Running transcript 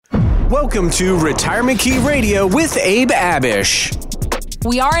Welcome to Retirement Key Radio with Abe Abish.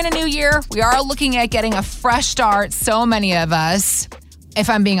 We are in a new year. We are looking at getting a fresh start, so many of us. If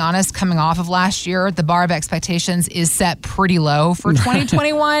I'm being honest, coming off of last year, the bar of expectations is set pretty low for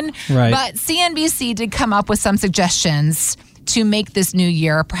 2021. Right. But CNBC did come up with some suggestions to make this new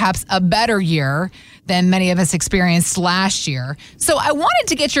year perhaps a better year than many of us experienced last year. So I wanted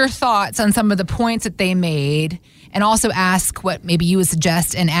to get your thoughts on some of the points that they made and also ask what maybe you would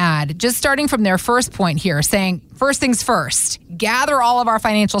suggest and add. Just starting from their first point here, saying, first things first, gather all of our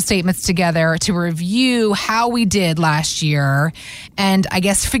financial statements together to review how we did last year and I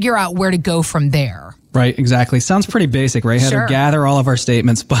guess figure out where to go from there. Right, exactly. Sounds pretty basic, right, Heather? Sure. Gather all of our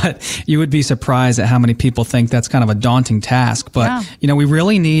statements, but you would be surprised at how many people think that's kind of a daunting task. But, we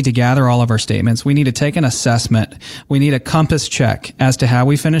really need to gather all of our statements. We need to take an assessment. We need a compass check as to how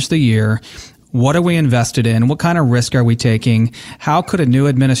we finish the year. What are we invested in? What kind of risk are we taking? How could a new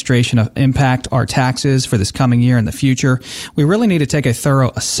administration impact our taxes for this coming year and the future? We really need to take a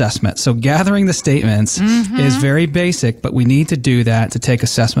thorough assessment. So gathering the statements is very basic, but we need to do that to take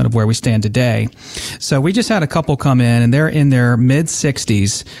assessment of where we stand today. So we just had a couple come in and they're in their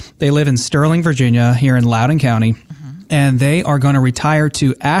mid-60s. They live in Sterling, Virginia, here in Loudoun County. And they are going to retire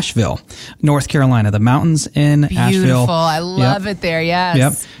to Asheville, North Carolina, the mountains in Asheville. Beautiful. I love it there. Yes.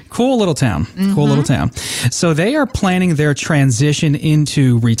 Yep. Cool little town. Cool little town. So they are planning their transition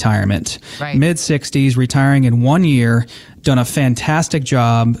into retirement. Right. Mid-60s, retiring in 1 year, done a fantastic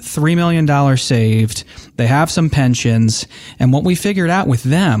job, $3 million saved. They have some pensions. And what we figured out with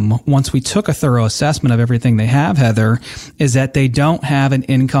them, once we took a thorough assessment of everything they have, Heather, is that they don't have an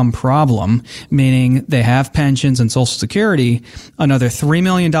income problem, meaning they have pensions and Social Security, another $3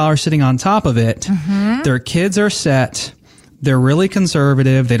 million sitting on top of it. Their kids are set. They're really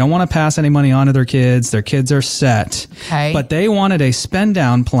conservative. They don't want to pass any money on to their kids. Their kids are set. Okay. But they wanted a spend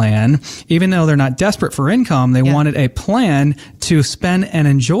down plan. Even though they're not desperate for income, they wanted a plan to spend and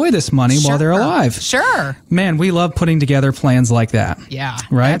enjoy this money while they're alive. Sure. Man, we love putting together plans like that. Yeah.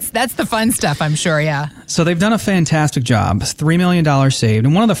 Right? That's the fun stuff, I'm sure. Yeah. So they've done a fantastic job. $3 million saved.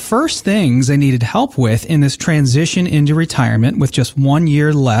 And one of the first things they needed help with in this transition into retirement with just 1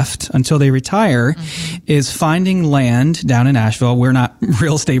 year left until they retire is finding land down in Asheville. We're not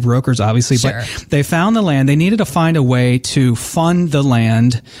real estate brokers, obviously, but they found the land. They needed to find a way to fund the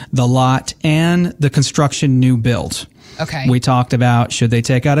land, the lot, and the construction new build. Okay. We talked about, should they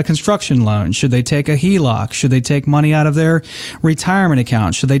take out a construction loan? Should they take a HELOC? Should they take money out of their retirement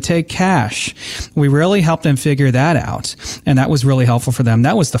account? Should they take cash? We really helped them figure that out. And that was really helpful for them.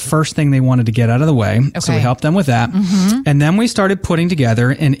 That was the first thing they wanted to get out of the way. Okay. So we helped them with that. And then we started putting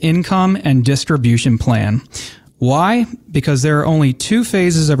together an income and distribution plan. Why? Because there are only two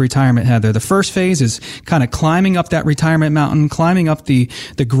phases of retirement, Heather. The first phase is kind of climbing up that retirement mountain, climbing up the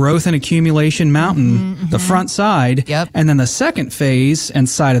growth and accumulation mountain, the front side. Yep. And then the second phase and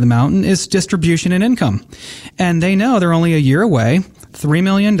side of the mountain is distribution and income. And they know they're only a year away, $3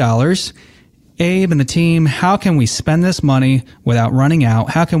 million. Abe and the team, how can we spend this money without running out?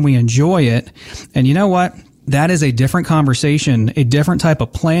 How can we enjoy it? And you know what? That is a different conversation, a different type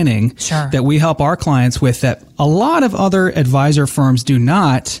of planning that we help our clients with that a lot of other advisor firms do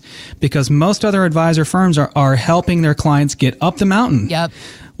not, because most other advisor firms are helping their clients get up the mountain. Yep.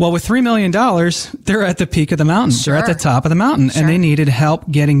 Well, with $3 million, they're at the peak of the mountain. They're at the top of the mountain, and they needed help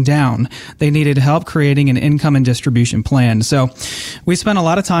getting down. They needed help creating an income and distribution plan. So we spent a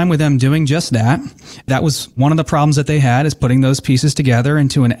lot of time with them doing just that. That was one of the problems that they had, is putting those pieces together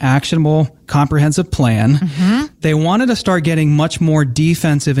into an actionable, comprehensive plan. They wanted to start getting much more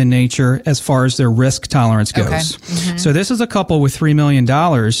defensive in nature as far as their risk tolerance goes. So this is a couple with $3 million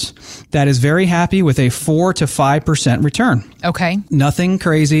that is very happy with a 4 to 5% return. Okay. Nothing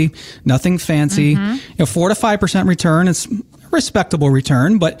crazy, nothing fancy. 4 to 5% return is a respectable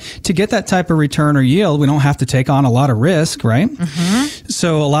return, but to get that type of return or yield, we don't have to take on a lot of risk, right?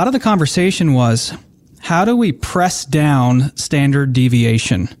 So a lot of the conversation was, how do we press down standard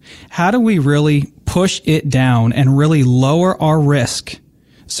deviation? How do we really push it down and really lower our risk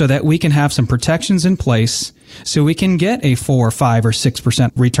so that we can have some protections in place so we can get a 4, 5, or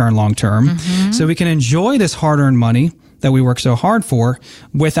 6% return long term, so we can enjoy this hard-earned money that we work so hard for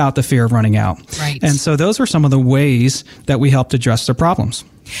without the fear of running out. Right. And so those were some of the ways that we helped address their problems.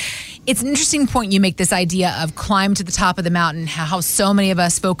 It's an interesting point you make, this idea of climb to the top of the mountain, how so many of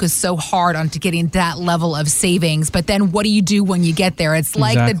us focus so hard on to getting that level of savings. But then what do you do when you get there? It's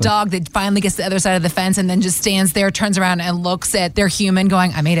like the dog that finally gets to the other side of the fence and then just stands there, turns around and looks at their human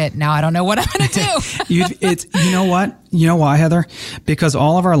going, I made it. Now I don't know what I'm going to do. You know what? You know why, Heather? Because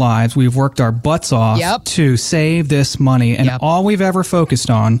all of our lives, we've worked our butts off to save this money. And all we've ever focused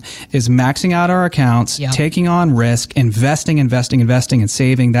on is maxing out our accounts, taking on risk, investing, and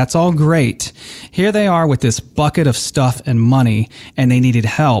saving. That's all great. Here they are with this bucket of stuff and money, and they needed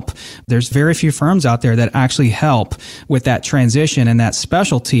help. There's very few firms out there that actually help with that transition and that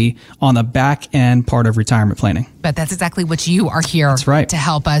specialty on the back end part of retirement planning. But that's exactly what you are here to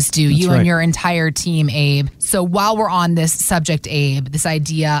help us do, and your entire team, Abe. So while we're on this subject, Abe, this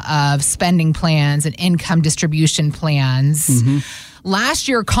idea of spending plans and income distribution plans, last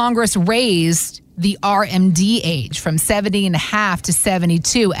year Congress raised the RMD age from 70 and a half to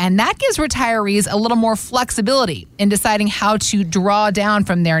 72. And that gives retirees a little more flexibility in deciding how to draw down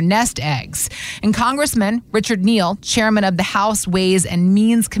from their nest eggs. And Congressman Richard Neal, chairman of the House Ways and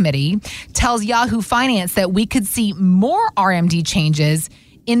Means Committee, tells Yahoo Finance that we could see more RMD changes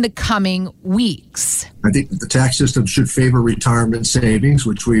in the coming weeks. I think that the tax system should favor retirement savings,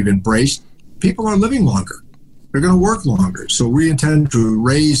 which we've embraced. People are living longer. They're going to work longer. So we intend to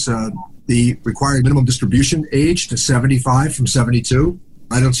raise the required minimum distribution age to 75 from 72.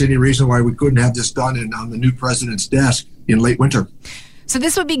 I don't see any reason why we couldn't have this done on the new president's desk in late winter. So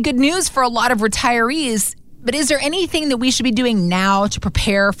this would be good news for a lot of retirees. But is there anything that we should be doing now to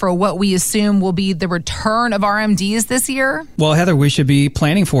prepare for what we assume will be the return of RMDs this year? Well, Heather, we should be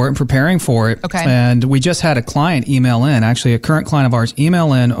planning for it and preparing for it. Okay. And we just had a client email in, actually a current client of ours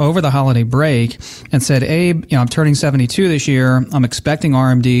email in over the holiday break and said, Abe, I'm turning 72 this year. I'm expecting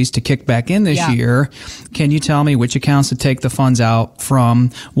RMDs to kick back in this year. Can you tell me which accounts to take the funds out from,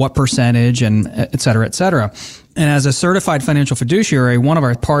 what percentage, and et cetera, et cetera. And as a certified financial fiduciary, one of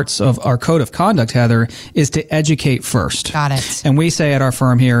our parts of our code of conduct, Heather, is to educate first. Got it. And we say at our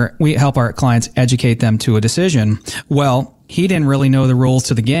firm here, we help our clients educate them to a decision. Well, he didn't really know the rules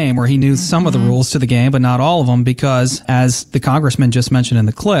to the game, or he knew some of the rules to the game, but not all of them, because as the congressman just mentioned in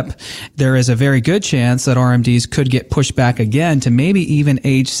the clip, there is a very good chance that RMDs could get pushed back again to maybe even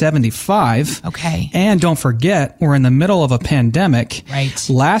age 75. Okay. And don't forget, we're in the middle of a pandemic. Right.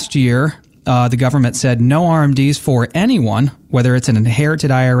 Last year, the government said no RMDs for anyone, whether it's an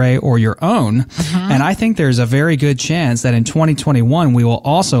inherited IRA or your own. And I think there's a very good chance that in 2021, we will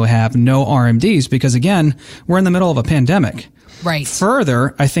also have no RMDs because, again, we're in the middle of a pandemic. Right.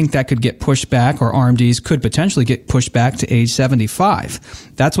 Further, I think that could get pushed back, or RMDs could potentially get pushed back to age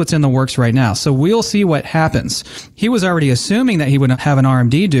 75. That's what's in the works right now. So we'll see what happens. He was already assuming that he would have an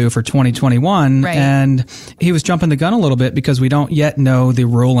RMD due for 2021, and he was jumping the gun a little bit because we don't yet know the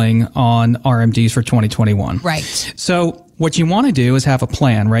ruling on RMDs for 2021. Right. So what you want to do is have a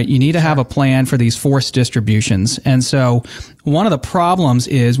plan, right? You need to have a plan for these forced distributions. And so one of the problems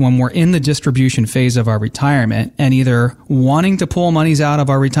is when we're in the distribution phase of our retirement and either wanting to pull monies out of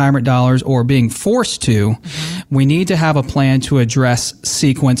our retirement dollars or being forced to, we need to have a plan to address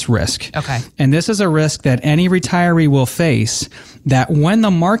sequence risk. Okay. And this is a risk that any retiree will face, that when the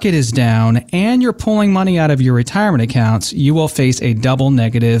market is down and you're pulling money out of your retirement accounts, you will face a double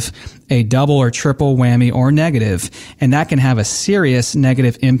negative, a double or triple whammy or negative, and that can have a serious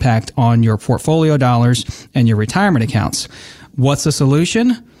negative impact on your portfolio dollars and your retirement accounts. What's the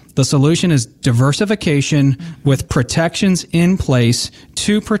solution? The solution is diversification with protections in place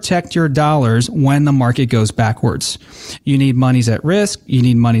to protect your dollars when the market goes backwards. You need monies at risk. You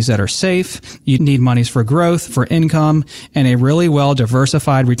need monies that are safe. You need monies for growth, for income, and a really well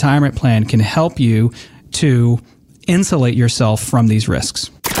diversified retirement plan can help you to insulate yourself from these risks.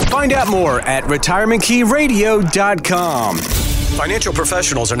 Find out more at retirementkeyradio.com. Financial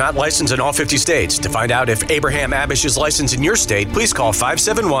professionals are not licensed in all 50 states. To find out if Abraham Abish is licensed in your state, please call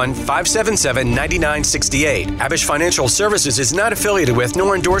 571-577-9968. Abish Financial Services is not affiliated with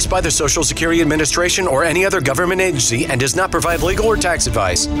nor endorsed by the Social Security Administration or any other government agency and does not provide legal or tax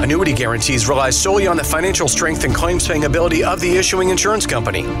advice. Annuity guarantees rely solely on the financial strength and claims-paying ability of the issuing insurance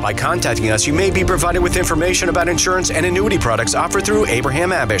company. By contacting us, you may be provided with information about insurance and annuity products offered through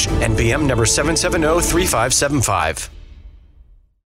Abraham Abish, NPM number 770-3575.